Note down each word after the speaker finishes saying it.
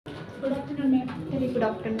afternoon, ma'am. Very good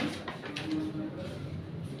afternoon.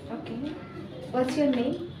 Okay. What's your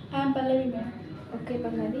name? I am Pallavi, ma'am. Okay,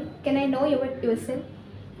 Pallavi. Can I know yourself?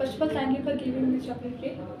 First of all, thank you for giving me this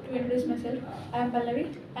opportunity to introduce myself. I am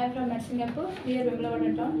Pallavi. I am from Singapore, near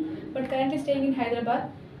Vemulavada town, but currently staying in Hyderabad.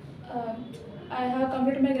 I have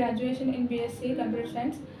completed my graduation in BSc Computer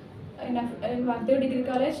Science in Vagdev Degree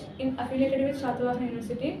College, affiliated with Shatavahana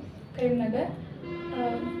University, Karimnagar.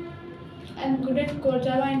 I am good at core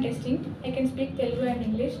Java and testing. I can speak Telugu and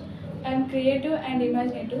English. I am creative and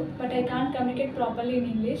imaginative, but I can't communicate properly in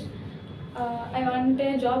English. I want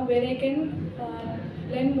a job where I can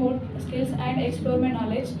learn more skills and explore my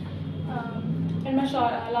knowledge. And my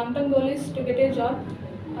long-term goal is to get a job,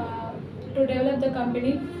 to develop the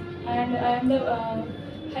company, and I am the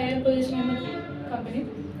higher position in the company.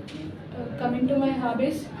 Coming to my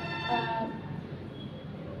hobbies,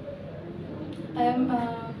 I am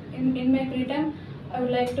in my free time. I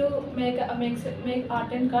would like to make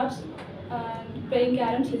art and crafts, playing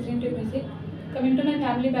caroms, listening to music. Coming to my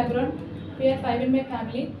family background, we are 5 in my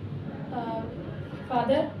family. Uh,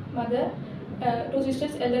 Father, mother, 2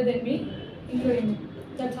 sisters elder than me, including me.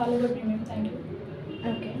 That's all about me, ma'am. Thank you.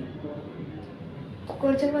 Okay.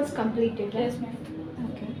 Core Java was completed, right? Yes, ma'am.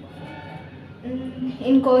 Okay.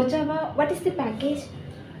 In Core Java, what is the package?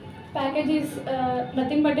 Package is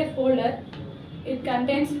nothing but a folder. It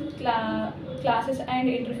contains classes and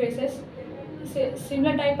interfaces,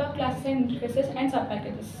 similar type of classes and interfaces and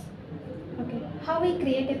subpackages. Okay. How we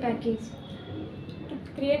create a package? To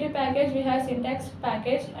create a package, we have syntax,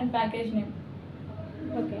 package, and package name.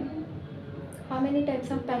 Okay. How many types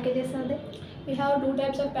of packages are there? We have 2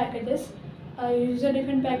 types of packages,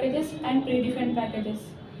 user-defined packages and predefined packages.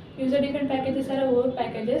 User-defined packages are our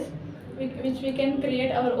packages which we can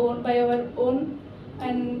create by our own,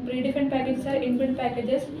 and predefined packages are inbuilt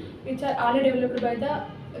packages which are already developed by the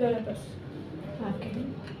developers. Okay.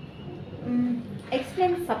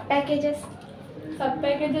 Explain subpackages.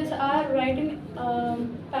 Subpackages are writing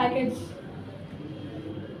package.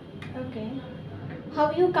 Okay.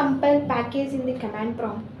 How you compile package in the command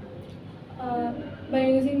prompt? By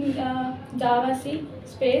using Java C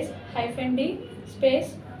space -d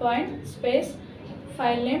space point space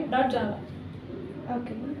filename .java.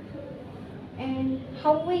 Okay. And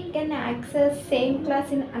how we can access same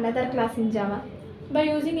class in another class in Java? By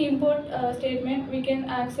using import statement, we can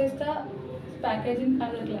access the package in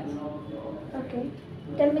other class. Okay.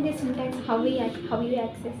 Tell me the syntax. How you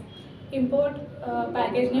access? Import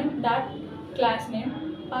package name dot class name,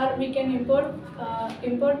 or we can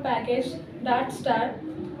import package dot start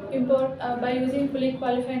import by using fully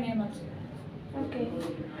qualified name also. Okay.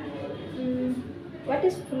 What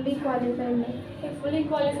is fully qualified name? A fully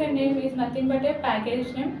qualified name is nothing but a package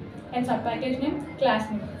name and subpackage name, class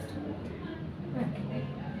name. Okay.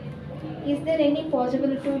 Is there any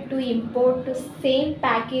possibility to import the same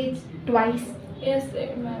package twice? Yes,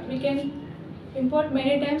 we can import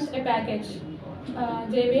many times a package.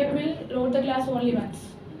 JVM will load the class only once.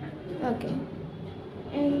 Okay.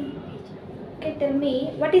 And okay, tell me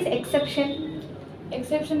what is exception?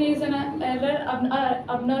 Exception is an error,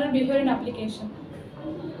 abnormal behavior in application.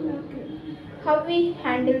 Okay. How we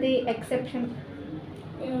handle the exception?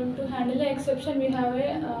 To handle the exception, we have a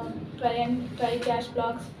try catch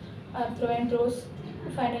blocks, throw and throws,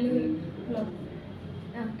 finally block.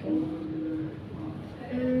 Okay.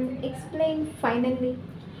 Explain finally.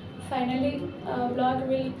 Finally, block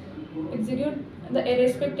will execute the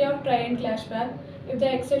irrespective of try and clash back. If the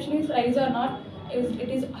exception is rise or not, if it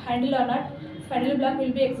is handled or not, final block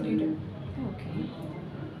will be executed. Okay.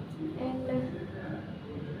 And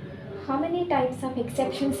how many types of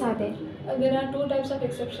exceptions are there? There are 2 types of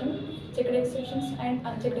exception: checked exceptions and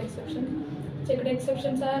unchecked exceptions. Checked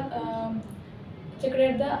exceptions are checked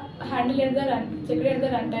at the handled at the checked at the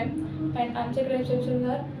runtime, and unchecked exceptions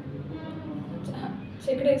are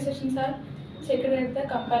checked exceptions are checked at the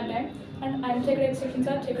compile time, and unchecked exceptions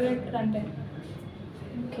are checked at runtime.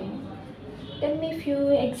 Okay. Tell me few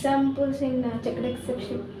examples in checked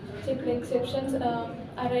exception. Checked exceptions: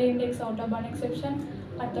 array index out of bound exception,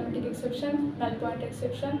 arithmetic exception, null point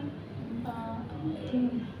exception.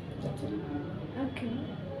 That's it. Okay.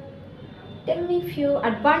 Tell me few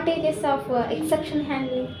advantages of exception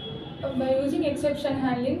handling. By using exception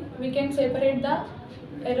handling, we can separate the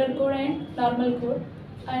error code and normal code,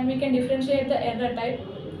 and we can differentiate the error type.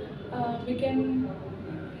 We can,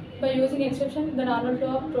 by using exception, the normal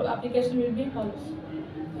flow of application will be follows.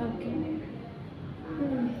 Okay.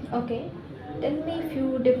 Okay. Tell me few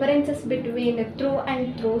differences between through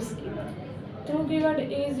and throws. Through keyword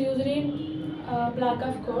is used in block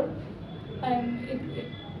of code, and it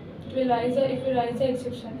will rise if you rise the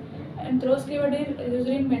exception, and throws keyword is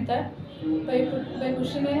using method by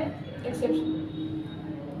pushing a exception.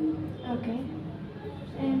 Okay.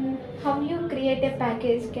 And how you create a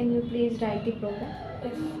package? Can you please write the program?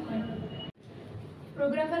 Yes.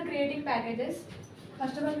 Program for creating packages.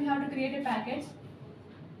 First of all, we have to create a package.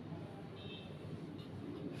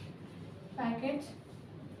 Package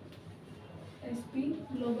sp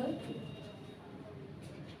global.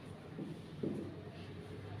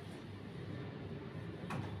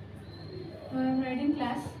 Now I am writing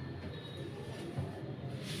class.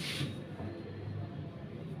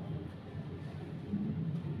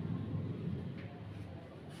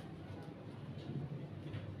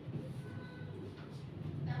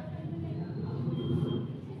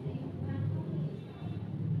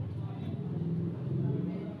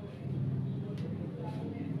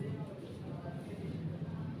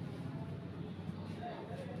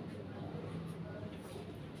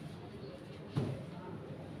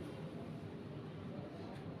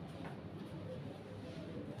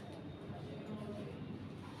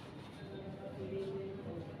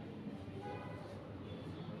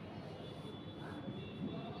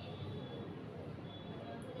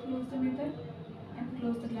 Close the method and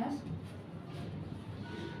close the class.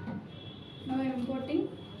 Now I am importing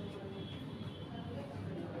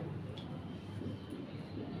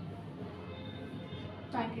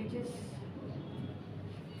packages.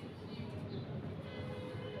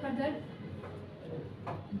 For that,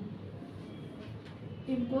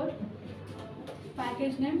 import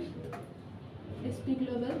package name sp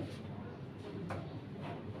global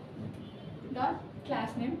dot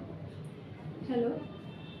class name hello.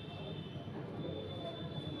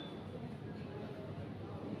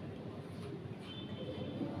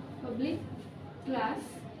 Public class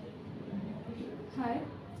hi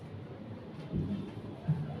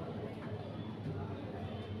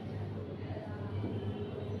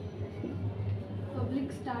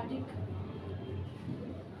public static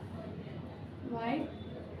void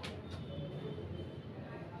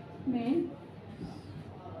main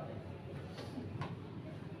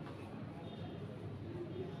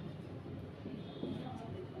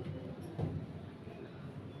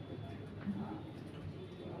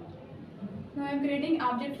now I am creating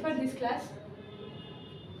object for this class.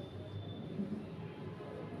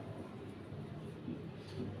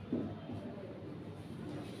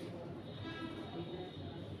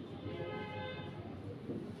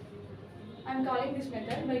 I am calling this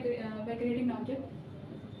method by creating an object.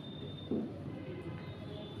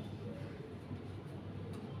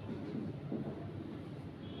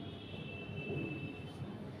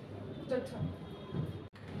 That's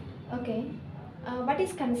all. Okay. What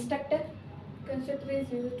is constructor? Constructor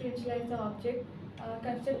is used to initialize the object.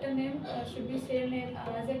 Constructor name should be same name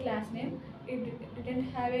as a class name. It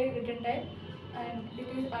didn't have a return type, and it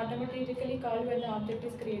is automatically called when the object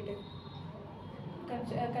is created.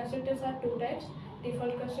 Constructors are two types: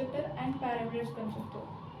 default constructor and parameters constructor.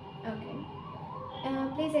 Okay.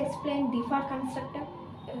 Please explain default constructor.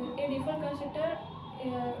 A default constructor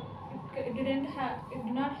it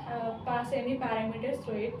did not pass any parameters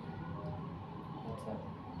through it. That's all.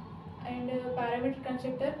 And parameter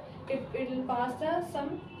constructor it will pass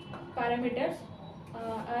some parameters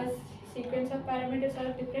as sequence of parameters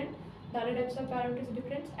are different, data types of parameters are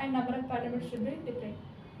different, and number of parameters should be different.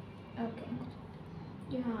 Okay.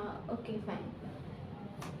 Yeah. Okay. Fine.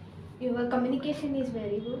 Your communication is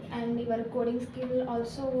very good, and your coding skill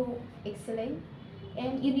also excellent.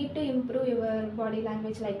 And you need to improve your body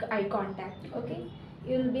language like eye contact. Okay.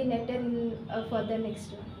 You will be better in for the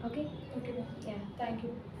next one. Okay. Okay. Yeah. Thank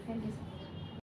you. Thank you.